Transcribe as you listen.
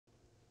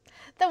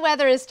The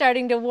weather is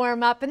starting to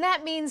warm up, and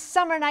that means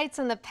summer nights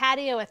on the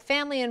patio with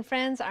family and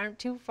friends aren't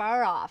too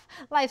far off.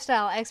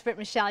 Lifestyle expert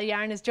Michelle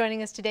Yarn is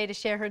joining us today to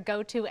share her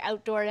go-to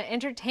outdoor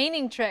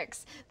entertaining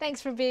tricks.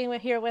 Thanks for being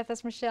here with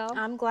us, Michelle.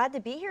 I'm glad to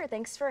be here.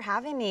 Thanks for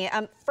having me.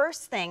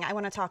 First thing, I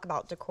want to talk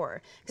about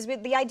decor, because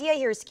the idea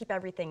here is to keep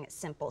everything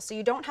simple. So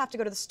you don't have to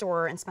go to the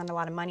store and spend a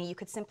lot of money. You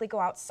could simply go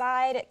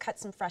outside, cut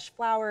some fresh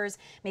flowers,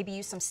 maybe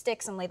use some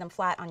sticks and lay them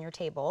flat on your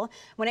table.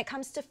 When it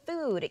comes to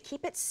food,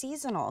 keep it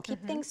seasonal.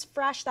 Keep things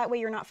fresh. That way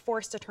you're not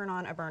forced to turn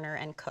on a burner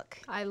and cook.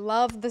 I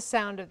love the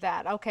sound of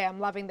that. Okay, I'm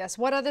loving this.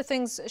 What other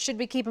things should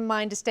we keep in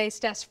mind to stay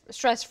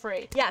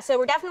stress-free? Yeah, so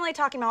we're definitely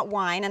talking about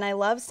wine, and I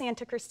love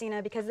Santa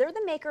Cristina because they're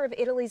the maker of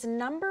Italy's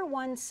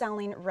 #1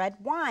 selling red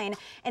wine,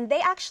 and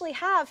they actually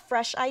have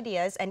fresh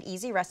ideas and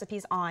easy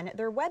recipes on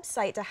their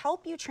website to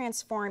help you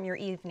transform your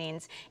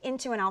evenings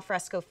into an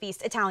alfresco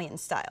feast, Italian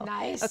style.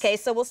 Nice. Okay,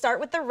 so we'll start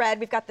with the red.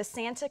 We've got the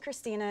Santa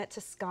Cristina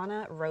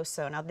Toscana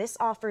Rosso. Now this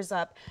offers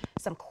up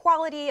some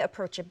quality,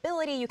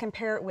 approachability. You can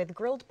pair it with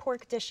grilled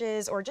pork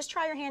dishes or just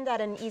try your hand at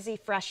an easy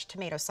fresh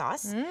tomato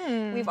sauce.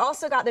 We've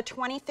also got the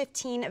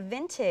 2015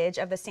 vintage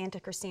of the Santa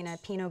Cristina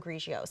Pinot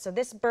Grigio. So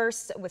this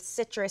bursts with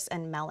citrus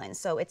and melon.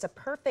 So it's a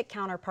perfect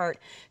counterpart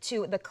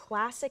to the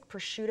classic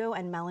prosciutto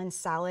and melon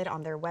salad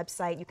on their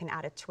website. You can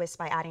add a twist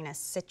by adding a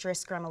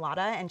citrus gremolata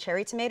and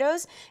cherry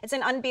tomatoes. It's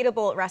an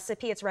unbeatable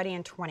recipe. It's ready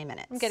in 20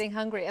 minutes. I'm getting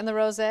hungry. And the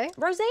rosé?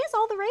 Rosé is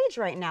all the rage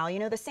right now. You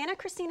know, the Santa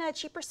Cristina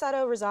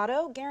Cipressetto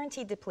Risotto,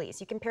 guaranteed to please.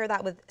 You can pair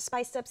that with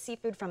spiced up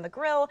seafood from the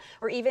grill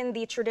or even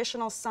the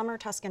traditional summer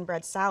Tuscan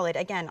bread salad,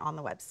 again, on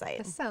the website.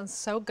 This sounds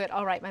so good.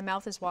 All right, my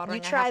mouth is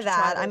watering. You try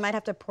that. I might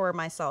have to pour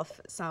myself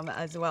some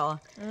as well.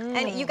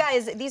 And you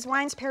guys, these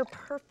wines pair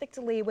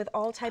perfectly with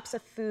all types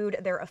of food.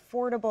 They're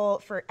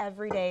affordable for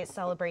everyday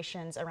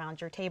celebrations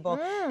around your table.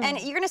 And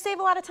you're going to save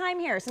a lot of time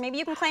here. So maybe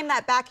you can claim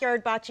that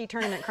backyard bocce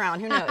tournament crown.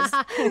 Who knows?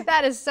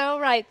 That is so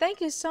right.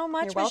 Thank you so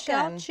much, You're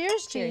Michelle. welcome.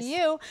 Cheers to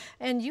you.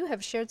 And you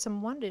have shared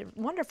some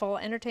wonderful,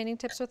 entertaining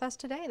tips with us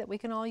today that we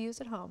can all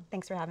use at home.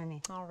 Thanks for having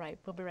me. All right,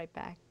 we'll be right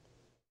back.